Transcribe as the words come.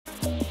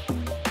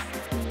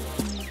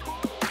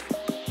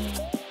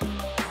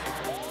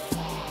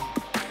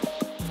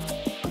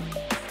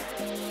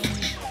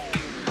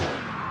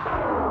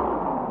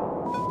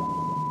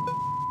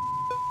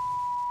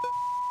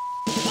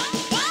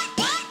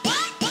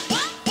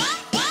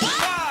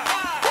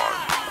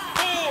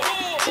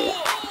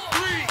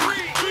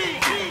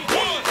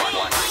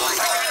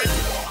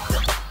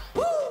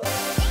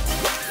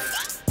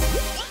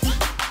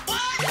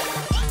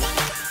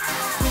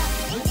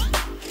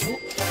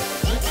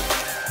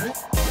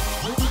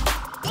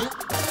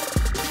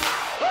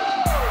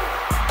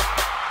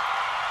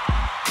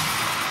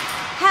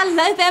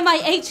Hello there, my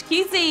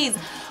HQCs.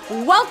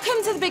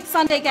 Welcome to the big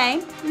Sunday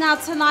game. Now,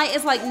 tonight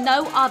is like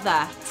no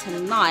other.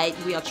 Tonight,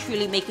 we are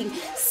truly making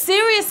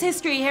serious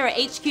history here at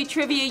HQ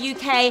Trivia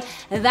UK.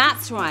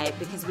 That's right,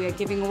 because we are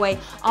giving away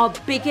our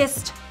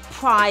biggest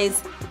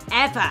prize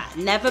ever.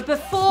 Never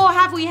before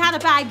have we had a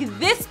bag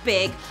this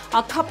big.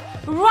 Our cup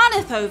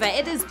runneth over.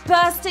 It is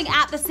bursting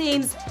at the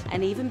seams.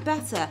 And even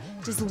better,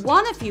 just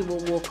one of you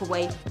will walk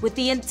away with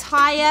the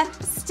entire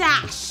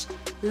stash.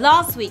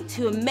 Last week,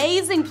 two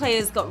amazing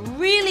players got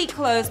really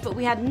close, but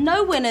we had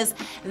no winners.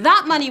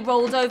 That money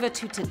rolled over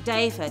to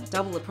today for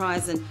double the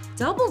prize and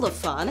double the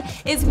fun.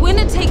 It's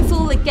winner takes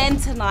all again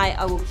tonight.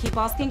 I will keep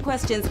asking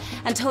questions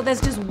until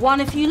there's just one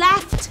of you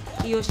left.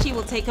 He or she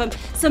will take home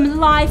some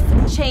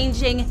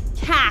life-changing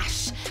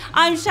cash.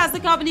 I'm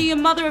Sharon Carpenter, your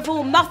mother of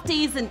all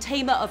muftis and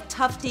tamer of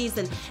tufties,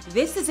 and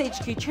this is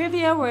HQ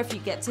Trivia, where if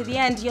you get to the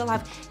end, you'll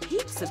have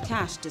heaps of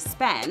cash to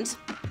spend.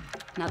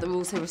 Now, the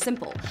rules here are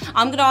simple.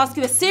 I'm going to ask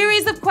you a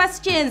series of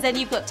questions, and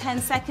you've got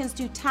 10 seconds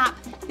to tap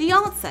the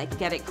answer.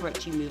 Get it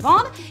correct, you move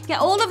on. Get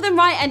all of them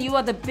right, and you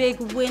are the big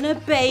winner,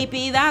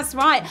 baby. That's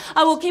right.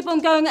 I will keep on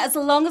going as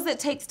long as it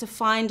takes to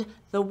find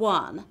the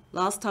one.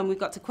 Last time we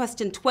got to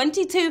question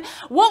 22.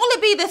 What will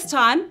it be this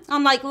time?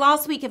 Unlike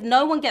last week, if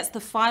no one gets the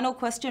final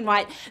question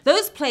right,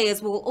 those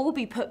players will all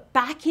be put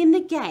back in the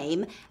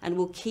game and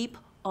will keep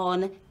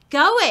on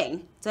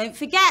going. Don't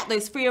forget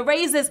those free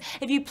erasers.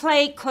 If you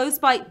play close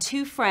by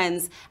two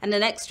friends, and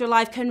an extra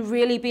life can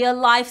really be a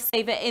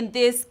lifesaver in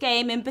this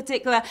game in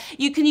particular.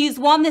 You can use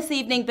one this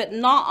evening, but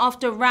not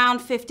after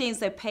round 15,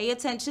 so pay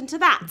attention to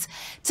that.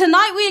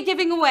 Tonight we are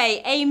giving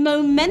away a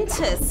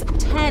momentous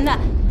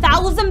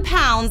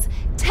 £10,000,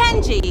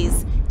 10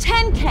 Gs,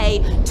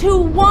 10K to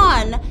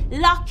one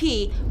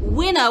lucky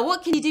winner.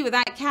 What can you do with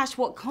that cash?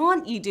 What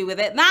can't you do with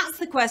it? That's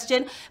the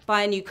question.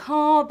 Buy a new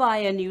car, buy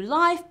a new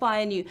life, buy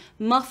a new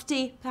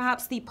mufti.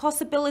 Perhaps the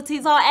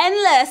possibilities are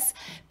endless.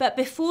 But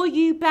before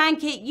you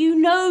bank it, you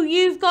know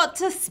you've got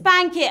to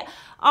spank it.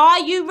 Are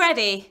you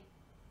ready?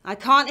 I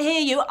can't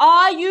hear you.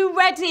 Are you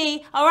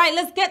ready? All right,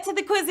 let's get to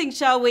the quizzing,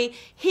 shall we?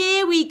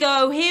 Here we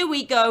go, here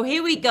we go,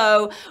 here we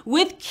go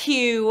with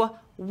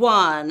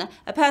Q1.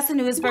 A person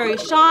who is very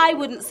shy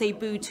wouldn't say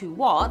boo to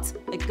what?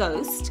 A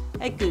ghost,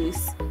 a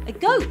goose, a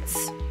goat.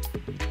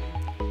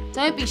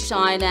 Don't be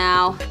shy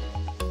now.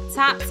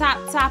 Tap, tap,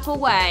 tap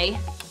away.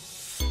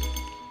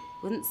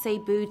 Wouldn't say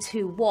boo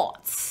to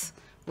what?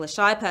 Well, a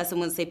shy person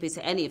wouldn't say boo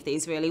to any of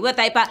these, really, would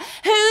they? But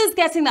who's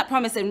getting that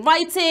promise in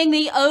writing?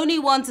 The only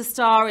one to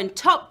star in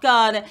Top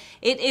Gun.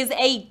 It is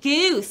a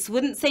goose.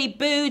 Wouldn't say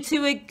boo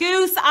to a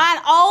goose.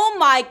 And oh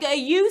my God, are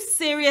you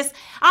serious?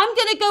 I'm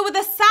going to go with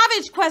a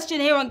savage question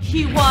here on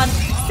Q1,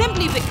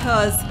 simply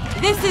because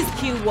this is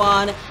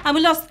Q1, and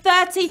we lost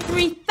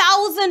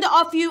 33,000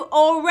 of you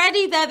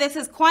already there. This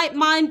is quite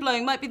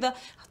mind-blowing. Might be the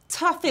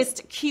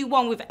toughest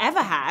Q1 we've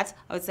ever had,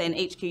 I would say, in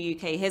HQ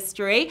UK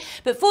history.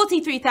 But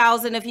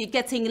 43,000 of you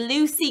getting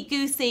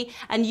loosey-goosey,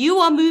 and you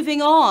are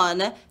moving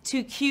on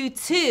to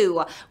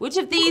Q2. Which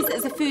of these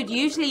is a food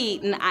usually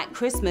eaten at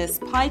Christmas?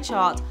 Pie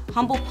chart,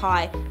 humble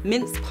pie,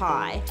 mince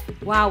pie.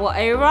 Wow, what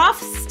a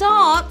rough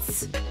start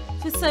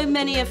for so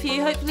many of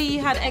you. Hopefully you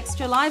had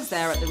extra lives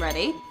there at the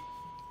ready.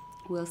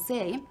 We'll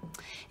see.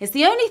 It's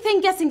the only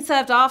thing getting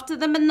served after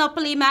the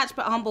Monopoly match,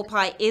 but humble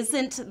pie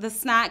isn't the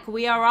snack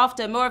we are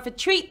after. More of a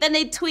treat than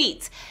a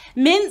tweet.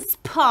 Mince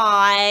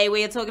pie.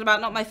 We are talking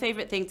about not my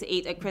favorite thing to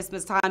eat at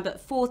Christmas time,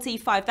 but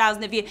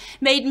 45,000 of you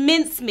made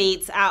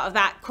mincemeat out of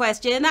that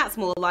question. That's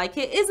more like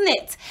it, isn't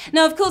it?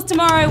 Now, of course,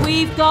 tomorrow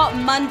we've got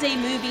Monday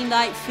movie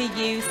night for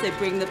you, so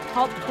bring the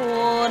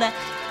popcorn,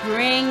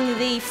 bring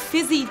the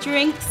fizzy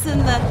drinks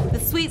and the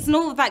sweets and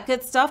all of that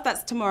good stuff.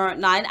 That's tomorrow at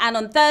 9. And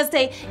on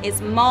Thursday,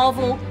 it's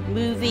Marvel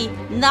movie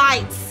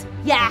nights.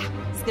 Yeah,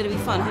 it's going to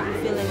be fun. Hope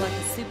you're feeling like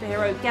a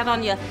superhero. Get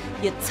on your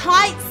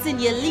tights and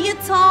your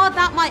leotard.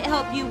 That might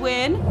help you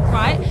win,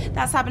 right?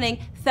 That's happening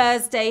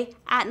Thursday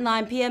at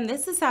 9 p.m.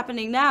 This is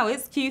happening now.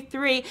 It's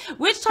Q3.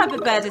 Which type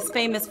of bird is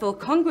famous for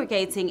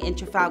congregating in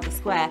Trafalgar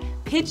Square?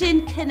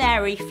 Pigeon,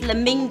 canary,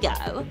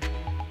 flamingo.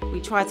 We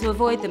try to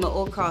avoid them at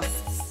all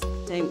costs,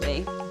 don't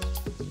we?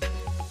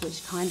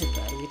 Which kind of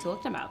bird are we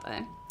talking about,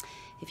 though?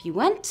 If you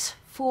went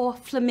for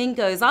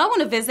flamingos, I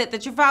want to visit the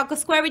Trafalgar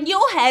Square in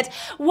your head,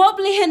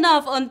 wobbly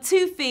enough on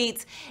 2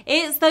 feet.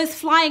 It's those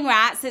flying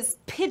rats. It's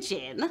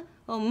pigeon.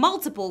 Well,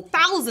 multiple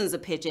thousands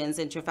of pigeons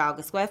in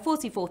Trafalgar Square.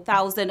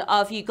 44,000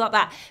 of you got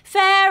that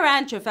fair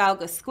and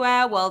Trafalgar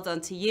Square. Well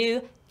done to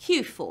you.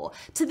 Q4.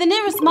 To the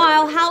nearest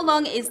mile, how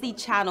long is the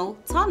Channel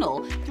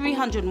Tunnel?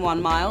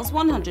 301 miles,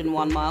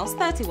 101 miles,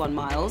 31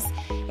 miles.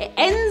 It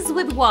ends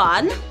with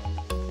 1,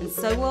 and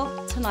so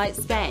will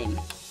tonight's game.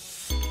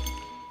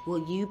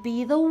 Will you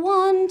be the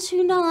one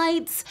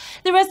tonight?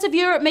 The rest of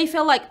Europe may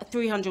feel like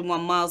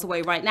 301 miles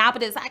away right now,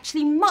 but it's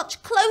actually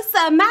much closer.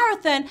 A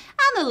marathon and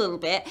a little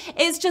bit.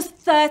 It's just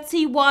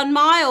 31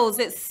 miles.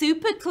 It's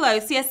super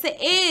close. Yes, it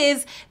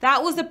is.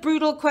 That was a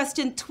brutal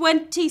question.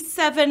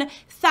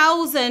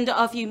 27,000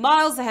 of you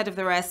miles ahead of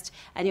the rest,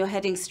 and you're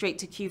heading straight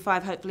to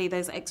Q5. Hopefully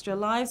those extra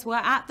lives were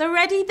at the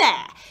ready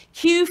there.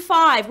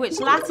 Q5, which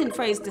Latin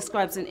phrase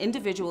describes an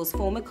individual's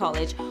former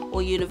college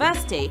or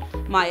university.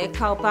 Mea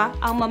culpa,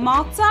 alma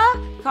mater.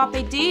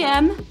 Carpe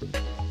diem.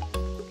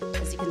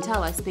 As you can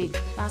tell, I speak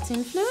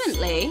Latin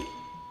fluently.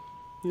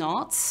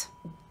 Not.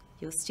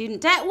 Your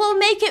student debt will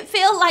make it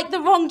feel like the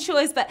wrong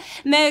choice, but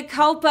mea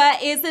culpa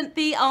isn't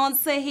the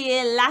answer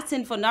here.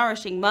 Latin for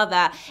nourishing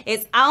mother.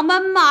 It's alma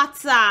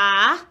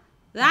mater.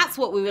 That's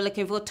what we were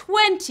looking for.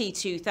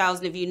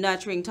 22,000 of you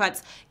nurturing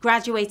types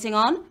graduating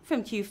on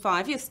from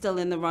Q5. You're still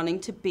in the running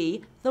to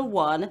be the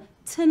one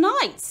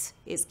tonight.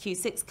 It's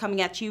Q6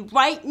 coming at you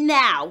right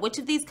now. Which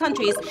of these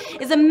countries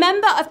is a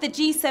member of the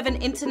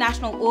G7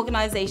 international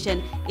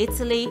organization?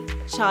 Italy,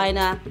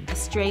 China,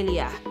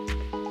 Australia.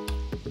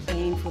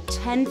 Playing for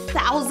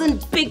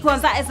 10,000 big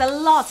ones. That is a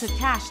lot of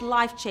cash,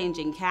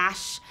 life-changing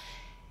cash.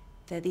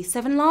 They're the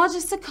 7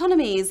 largest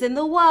economies in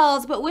the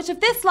world, but which of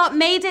this lot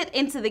made it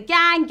into the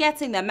gang,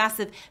 getting their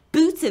massive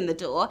boot in the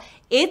door?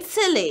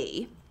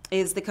 Italy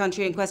is the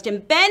country in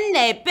question.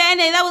 Bene,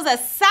 that was a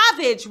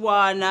savage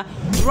one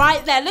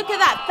right there. Look at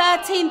that,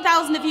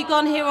 13,000 of you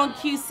gone here on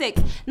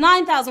Q6.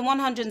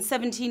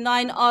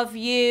 9,179 of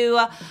you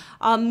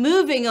are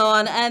moving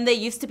on, and they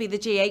used to be the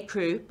G8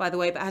 crew, by the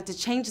way, but had to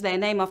change their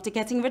name after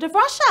getting rid of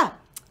Russia.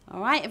 All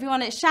right,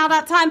 everyone, it's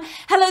shout-out time.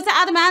 Hello to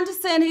Adam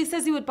Anderson, who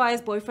says he would buy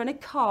his boyfriend a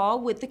car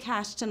with the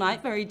cash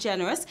tonight. Very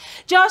generous.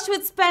 Josh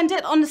would spend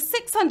it on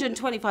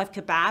 625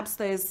 kebabs.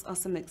 Those are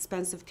some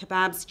expensive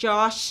kebabs,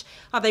 Josh.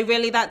 Are they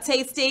really that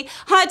tasty?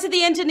 Hi to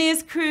the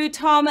engineers crew,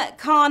 Tom,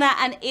 Kana,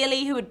 and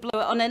Illy, who would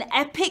blow it on an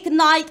epic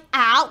night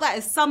out. That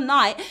is some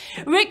night.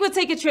 Rick would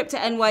take a trip to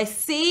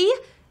NYC.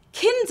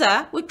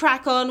 Kinder would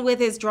crack on with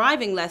his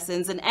driving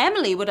lessons, and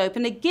Emily would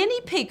open a guinea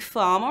pig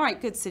farm. All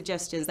right, good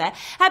suggestions there.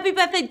 Happy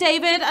birthday,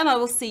 David, and I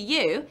will see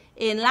you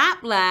in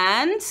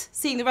Lapland.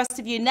 Seeing the rest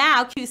of you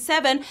now,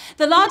 Q7.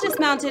 The largest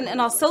mountain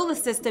in our solar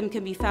system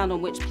can be found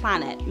on which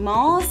planet?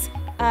 Mars,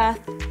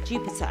 Earth,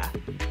 Jupiter.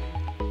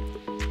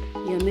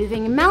 You're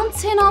moving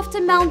mountain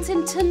after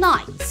mountain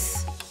tonight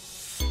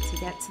to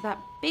get to that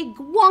big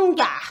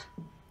wonga.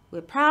 We're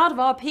proud of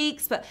our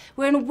peaks, but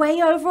we're in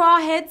way over our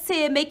heads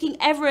here,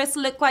 making Everest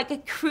look like a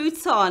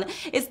crouton.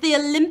 It's the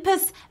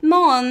Olympus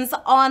Mons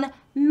on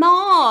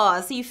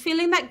Mars. Are you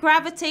feeling that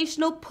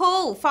gravitational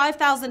pull?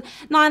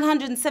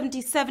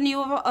 5,977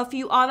 of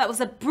you are. That was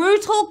a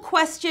brutal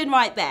question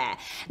right there.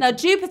 Now,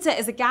 Jupiter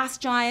is a gas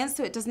giant,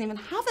 so it doesn't even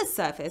have a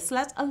surface,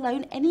 let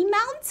alone any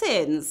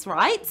mountains,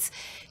 right?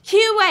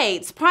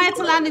 Q8. Prior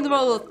to landing the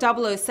role of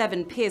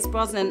 007, Pierce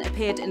Brosnan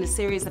appeared in a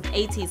series of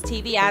 80s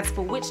TV ads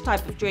for which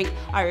type of drink?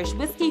 Irish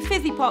whiskey,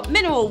 fizzy pop,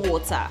 mineral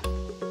water.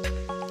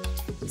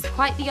 It's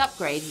quite the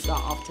upgrade he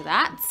got after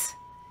that.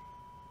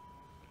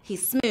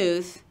 He's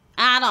smooth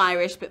and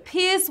Irish, but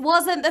Pierce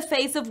wasn't the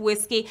face of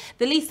whiskey,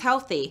 the least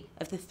healthy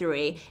of the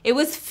three. It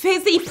was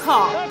fizzy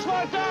pop. That's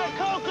right, Dad.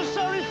 Coke is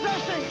so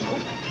refreshing.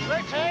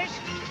 Great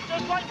taste,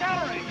 just like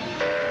calories.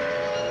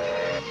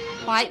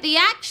 Quite the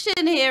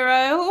action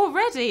hero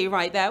already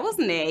right there,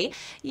 wasn't he?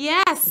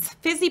 Yes,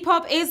 fizzy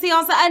pop is the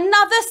answer.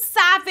 Another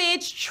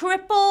savage,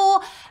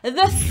 triple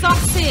the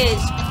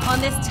sausage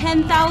on this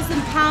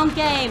 £10,000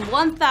 game.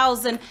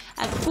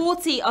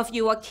 1,040 of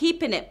you are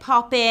keeping it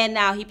popping.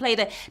 Now, he played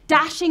a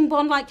dashing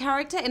Bond-like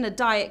character in a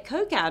Diet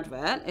Coke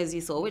advert, as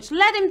you saw, which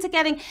led him to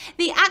getting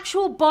the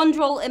actual Bond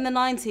role in the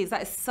 90s.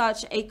 That is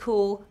such a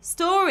cool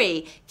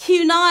story.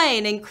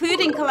 Q9,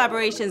 including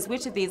collaborations.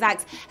 Which of these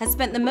acts has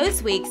spent the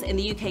most weeks in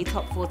the UK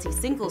Top 40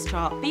 singles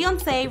chart?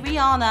 Beyonce,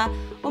 Rihanna,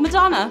 or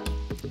Madonna?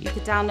 You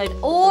could download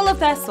all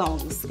of their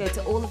songs, go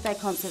to all of their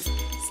concerts,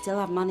 still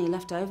have money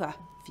left over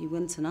if you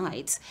win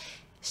tonight.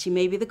 She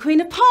may be the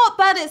queen of pop,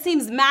 but it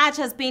seems Madge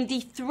has been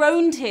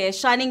dethroned here,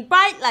 shining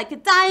bright like a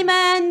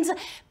diamond.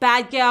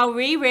 Bad girl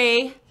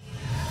Riri. You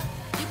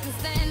can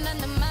stand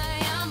under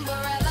my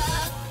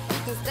umbrella.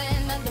 You can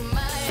stand under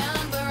my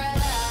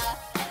umbrella.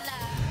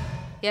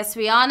 Yes,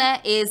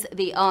 Rihanna is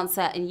the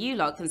answer, and you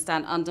lot can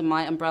stand under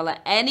my umbrella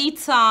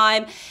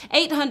anytime.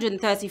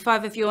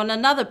 835 of you on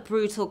another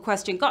brutal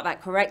question. Got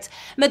that correct.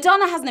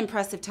 Madonna has an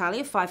impressive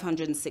tally of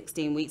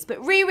 516 weeks, but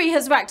Riri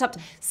has racked up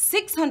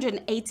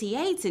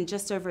 688 in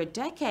just over a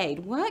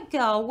decade. Work,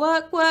 girl,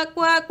 work, work,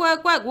 work,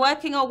 work, work.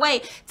 Working our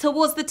way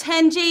towards the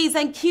 10 Gs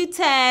and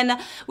Q10.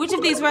 Which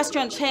of these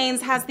restaurant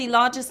chains has the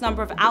largest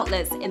number of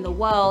outlets in the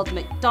world?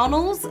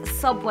 McDonald's,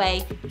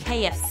 Subway,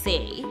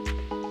 KFC.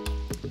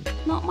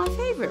 Not my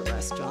favourite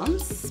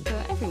restaurants, but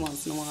every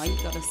once in a while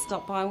you've got to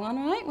stop by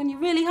one, right? When you're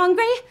really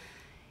hungry.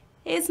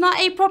 It's not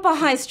a proper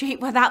high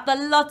street without the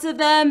lot of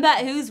them,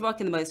 but who's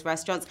rocking the most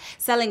restaurants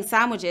selling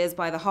sandwiches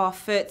by the half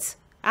foot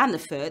and the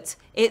foot?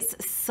 It's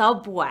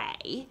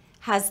Subway.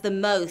 Has the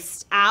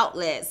most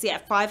outlets. Yeah,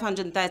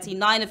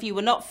 539 of you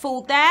were not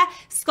fooled there,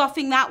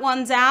 scoffing that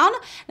one down.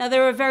 Now,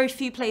 there are very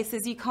few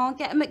places you can't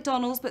get a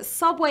McDonald's, but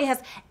Subway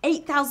has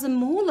 8,000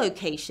 more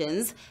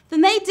locations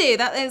than they do.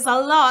 That is a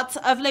lot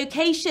of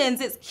locations.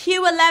 It's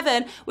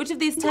Q11, which of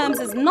these terms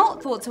is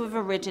not thought to have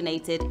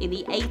originated in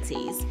the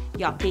 80s.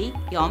 Yuppie,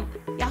 yomp,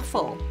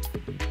 yaffle.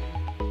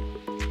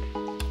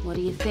 What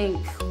do you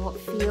think? What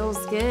feels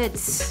good?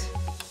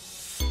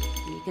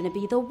 You're going to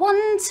be the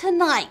one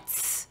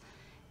tonight.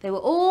 They were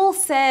all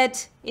said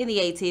in the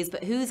 80s,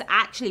 but who's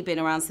actually been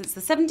around since the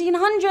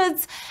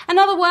 1700s?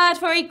 Another word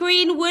for a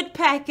green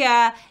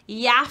woodpecker,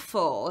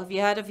 yaffle. Have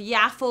you heard of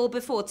yaffle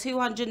before?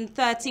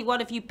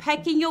 231 of you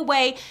pecking your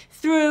way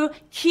through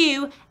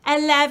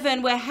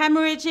Q11. We're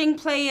hemorrhaging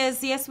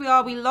players. Yes, we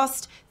are. We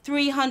lost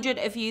 300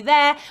 of you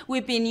there.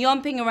 We've been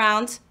yomping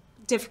around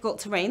difficult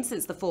terrain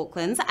since the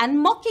Falklands and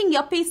mocking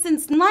yuppie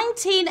since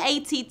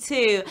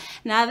 1982.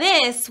 Now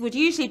this would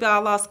usually be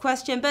our last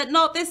question, but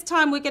not this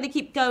time. We're going to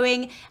keep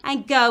going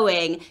and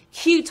going.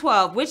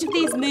 Q12. Which of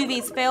these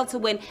movies failed to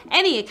win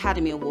any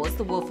Academy Awards?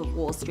 The Wolf of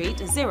Wall Street,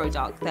 Zero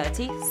Dark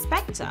 30,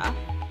 Spectre.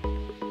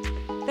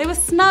 They were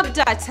snubbed,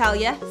 I tell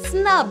ya.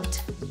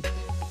 Snubbed.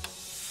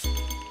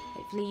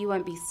 Hopefully you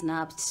won't be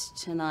snubbed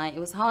tonight.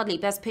 It was hardly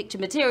Best Picture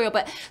material,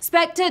 but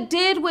Spectre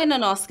did win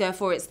an Oscar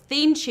for its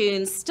theme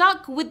tune,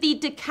 stuck with the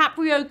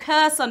DiCaprio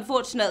curse,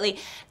 unfortunately.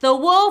 The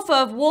Wolf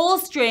of Wall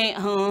Street.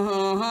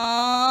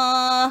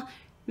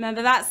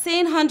 Remember that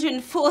scene?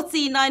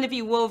 149 of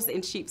you wolves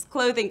in sheep's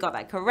clothing got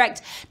that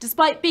correct.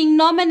 Despite being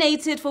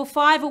nominated for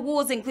 5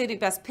 awards, including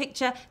Best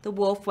Picture, the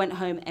wolf went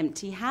home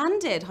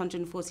empty-handed.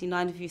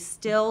 149 of you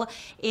still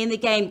in the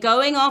game,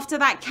 going after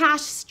that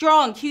cash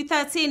strong.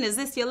 Q13, is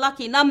this your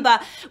lucky number?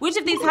 Which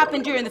of these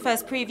happened during the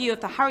first preview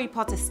of the Harry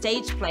Potter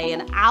stage play?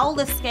 An owl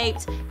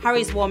escaped,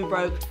 Harry's wand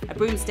broke, a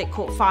broomstick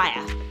caught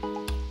fire.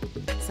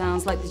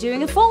 Sounds like they're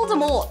doing a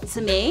Voldemort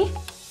to me.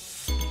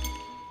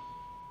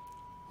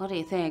 What do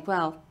you think?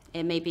 Well,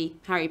 it may be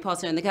Harry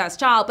Potter and the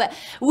Cursed Child, but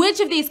which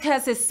of these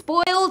curses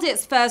spoiled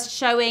its first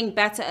showing?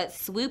 Better at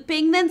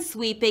swooping than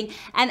sweeping.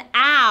 An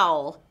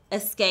owl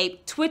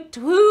escaped.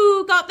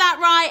 Who got that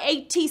right?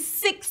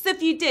 86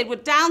 of you did. We're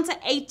down to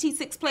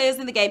 86 players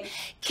in the game.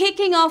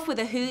 Kicking off with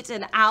a hoot,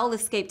 an owl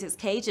escaped its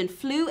cage and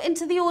flew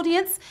into the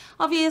audience.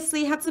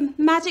 Obviously had some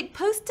magic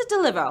post to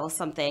deliver or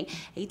something.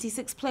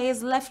 86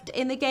 players left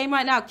in the game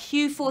right now.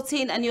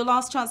 Q14 and your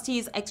last chance to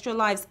use extra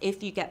lives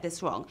if you get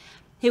this wrong.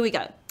 Here we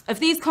go. Of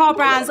these car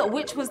brands,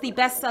 which was the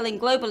best-selling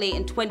globally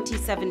in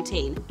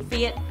 2017?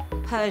 Fiat,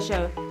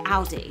 Peugeot,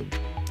 Audi.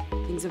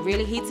 Things are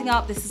really heating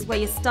up. This is where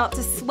you start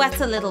to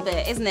sweat a little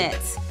bit, isn't it?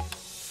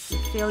 You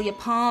feel your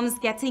palms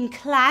getting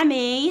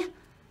clammy.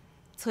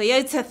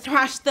 Toyota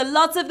thrashed the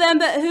lot of them,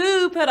 but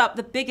who put up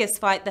the biggest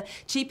fight, the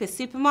cheapest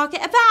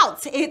supermarket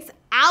about? It's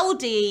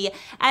Audi.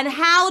 And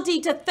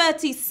howdy to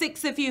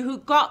 36 of you who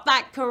got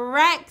that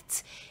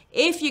correct.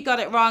 If you got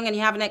it wrong and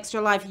you have an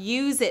extra life,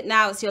 use it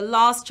now. It's your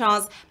last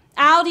chance.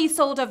 Audi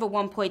sold over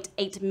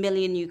 1.8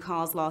 million new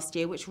cars last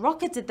year, which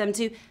rocketed them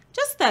to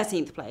just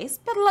 13th place.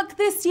 Better luck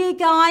this year,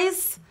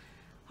 guys.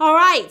 All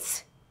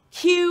right,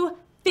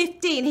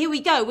 Q15, here we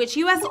go. Which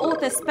US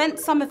author spent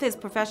some of his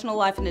professional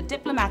life in a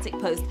diplomatic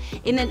post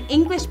in an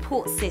English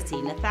port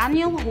city?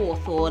 Nathaniel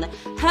Hawthorne,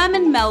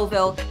 Herman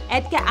Melville,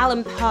 Edgar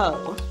Allan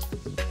Poe.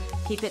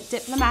 Keep it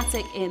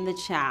diplomatic in the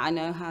chat. I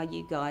know how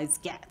you guys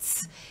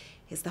get.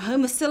 It's the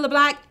home of Cilla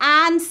Black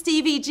and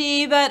Stevie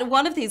G, but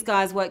one of these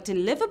guys worked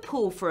in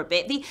Liverpool for a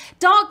bit. The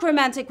dark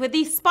romantic with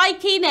the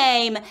spiky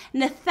name,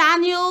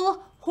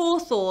 Nathaniel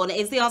Hawthorne,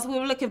 is the answer we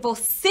were looking for.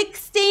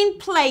 16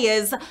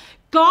 players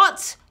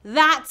got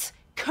that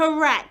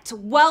correct.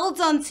 Well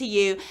done to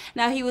you.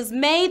 Now, he was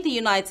made the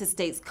United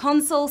States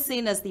consul,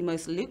 seen as the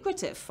most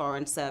lucrative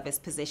foreign service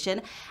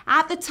position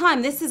at the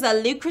time. This is a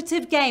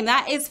lucrative game,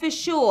 that is for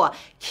sure.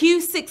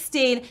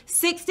 Q16,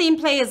 16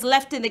 players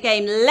left in the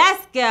game.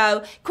 Let's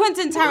go.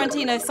 Quentin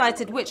Tarantino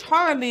cited which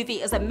horror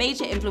movie as a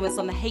major influence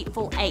on The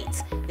Hateful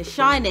Eight? The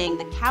Shining,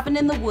 The Cabin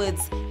in the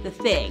Woods, The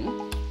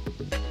Thing.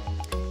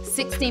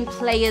 16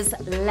 players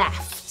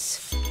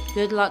left.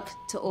 Good luck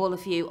to all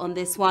of you on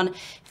this one.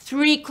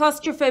 3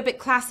 claustrophobic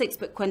classics,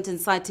 but Quentin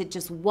cited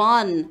just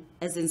one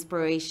as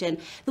inspiration.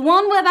 The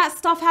one where that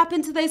stuff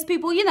happened to those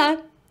people, you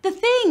know, The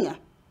Thing.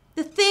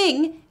 The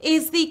Thing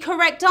is the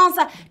correct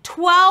answer.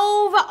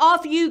 12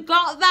 of you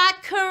got that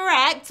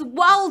correct.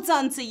 Well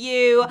done to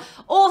you.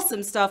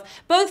 Awesome stuff.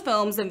 Both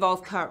films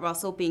involve Kurt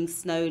Russell being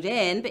snowed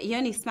in, but he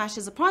only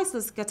smashes a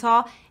priceless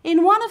guitar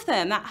in one of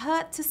them. That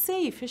hurt to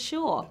see for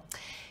sure.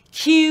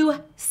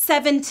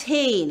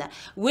 Q17.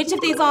 Which of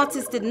these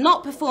artists did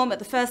not perform at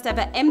the first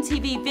ever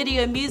MTV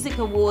Video Music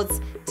Awards?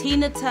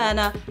 Tina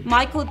Turner,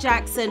 Michael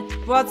Jackson,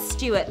 Rod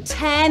Stewart.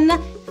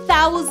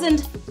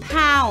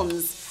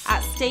 £10,000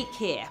 at stake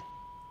here.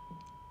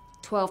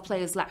 12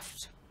 players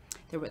left.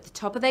 They were at the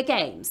top of their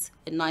games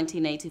in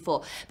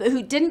 1984. But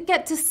who didn't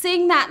get to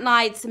sing that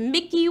night?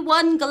 Mickey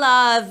One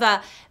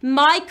Glove,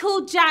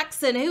 Michael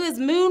Jackson, who is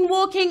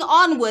moonwalking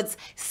onwards.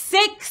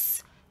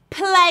 6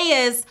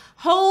 players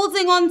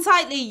holding on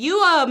tightly. You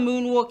are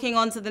moonwalking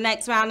on to the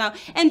next round. Now,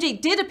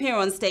 MJ did appear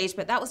on stage,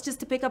 but that was just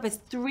to pick up his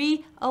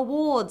 3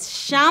 awards.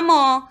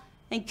 Shaman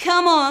and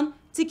Come On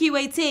to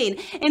Q18.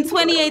 In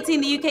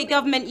 2018, the UK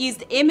government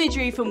used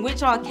imagery from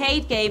which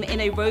arcade game in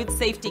a road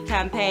safety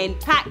campaign?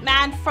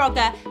 Pac-Man,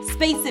 Frogger,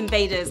 Space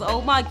Invaders.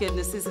 Oh my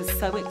goodness, this is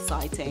so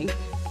exciting.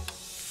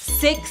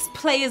 6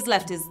 players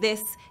left. Is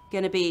this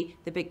going to be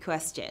the big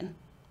question?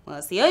 Well,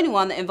 it's the only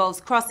one that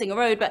involves crossing a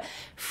road, but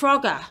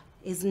Frogger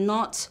is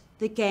not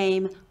the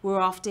game we're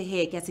after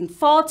here. Getting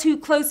far too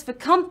close for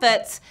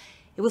comfort.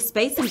 It was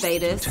Space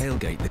Invaders.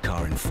 Tailgate the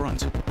car in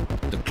front.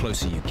 The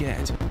closer you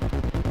get,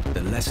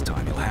 the less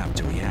time you'll have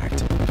to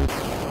react.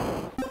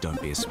 Don't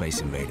be a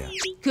Space Invader.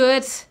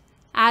 Good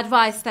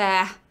advice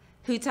there.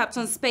 Who tapped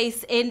on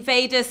Space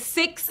Invaders?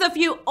 6 of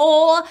you,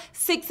 all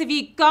 6 of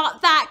you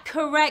got that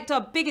correct.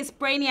 Our biggest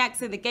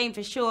brainiacs in the game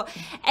for sure.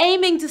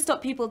 Aiming to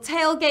stop people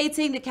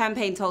tailgating. The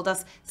campaign told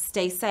us,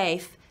 stay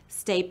safe,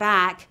 stay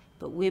back.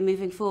 But we're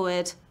moving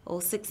forward,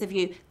 all 6 of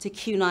you, to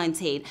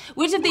Q19.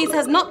 Which of these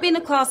has not been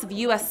a class of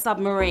US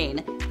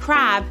submarine?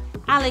 Crab,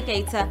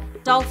 alligator,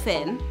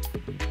 dolphin.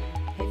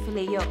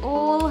 Hopefully you're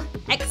all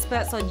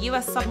experts on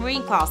US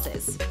submarine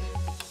classes.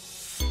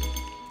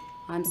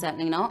 I'm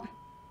certainly not.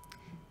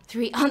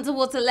 3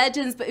 underwater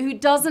legends, but who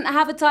doesn't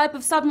have a type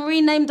of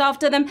submarine named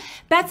after them?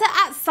 Better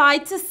at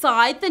side to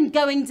side than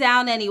going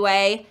down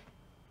anyway.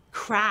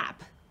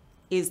 Crab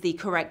is the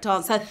correct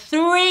answer.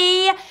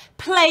 3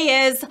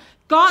 players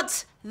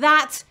got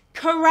that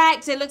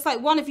correct. It looks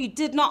like one of you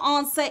did not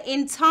answer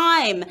in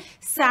time,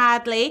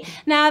 sadly.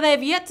 Now,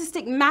 they've yet to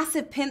stick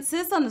massive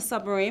pincers on the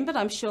submarine, but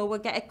I'm sure we'll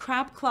get a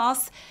crab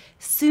class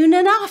soon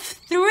enough.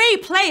 3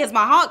 players,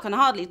 my heart can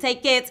hardly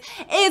take it,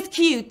 is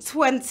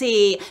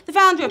Q20. The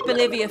founder of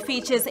Bolivia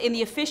features in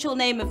the official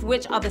name of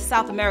which other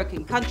South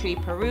American country?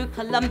 Peru,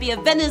 Colombia,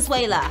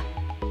 Venezuela.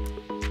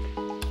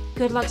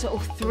 Good luck to all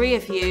 3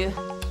 of you.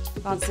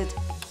 You've answered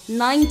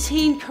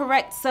 19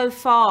 correct so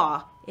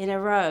far in a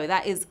row.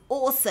 That is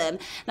awesome.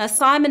 Now,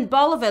 Simon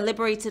Bolivar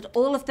liberated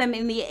all of them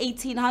in the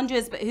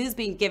 1800s, but who's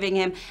been giving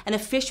him an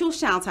official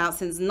shout out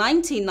since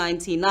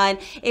 1999?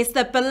 It's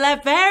the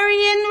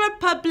Bolivarian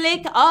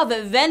Republic of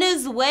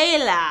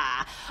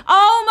Venezuela.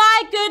 Oh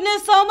my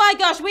goodness, oh my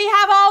gosh, we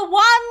have our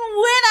 1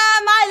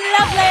 winner, my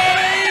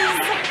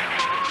lovelies.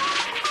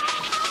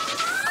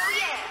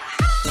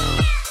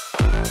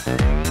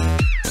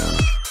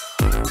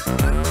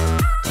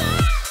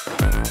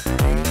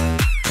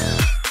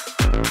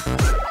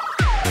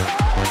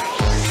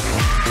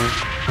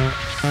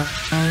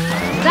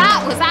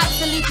 That was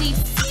absolutely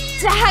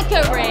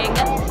staggering.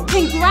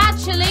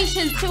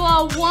 Congratulations to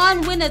our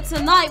 1 winner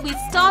tonight. We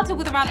started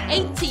with around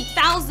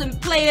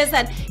 80,000 players,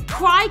 and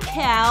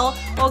Krykel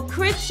or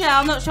Krychel,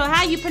 I'm not sure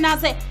how you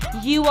pronounce it,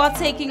 you are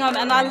taking home,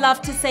 and I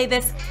love to say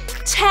this,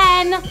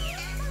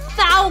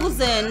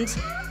 £10,000.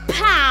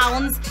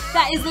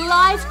 That is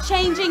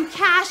life-changing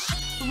cash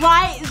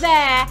right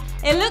there.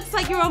 It looks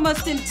like you're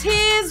almost in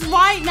tears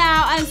right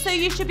now, and so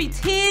you should be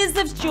tears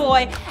of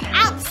joy.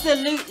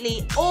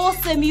 Absolutely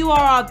awesome. You are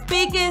our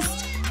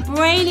biggest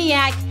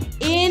brainiac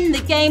in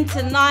the game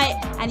tonight,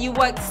 and you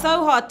worked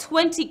so hard,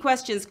 20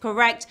 questions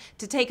correct,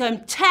 to take home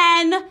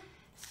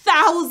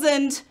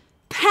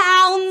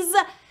 £10,000.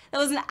 That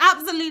was an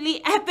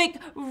absolutely epic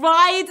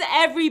ride,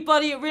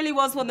 everybody. It really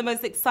was one of the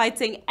most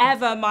exciting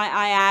ever, might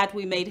I add.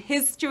 We made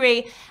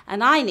history,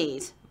 and I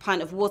need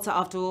pint of water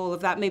after all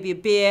of that, maybe a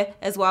beer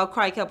as well.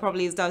 Krykel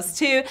probably does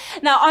too.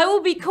 Now, I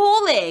will be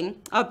calling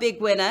our big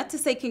winner to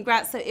say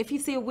congrats. So if you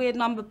see a weird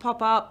number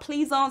pop up,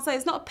 please answer.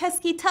 It's not a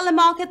pesky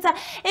telemarketer.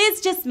 It's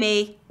just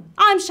me.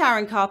 I'm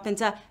Sharon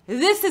Carpenter.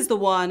 This is the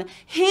one.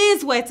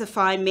 Here's where to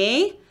find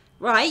me.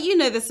 Right, you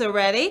know this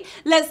already.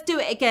 Let's do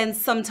it again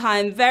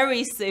sometime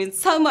very soon.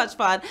 So much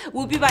fun.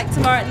 We'll be back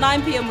tomorrow at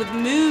 9 p.m. with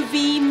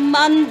Movie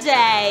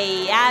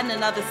Monday and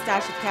another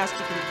stash of cash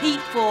to compete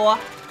for.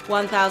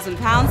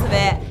 £1,000 of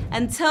it.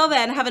 Until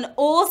then, have an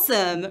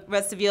awesome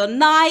rest of your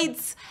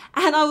night,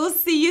 and I will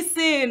see you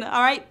soon.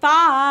 All right,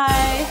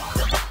 bye.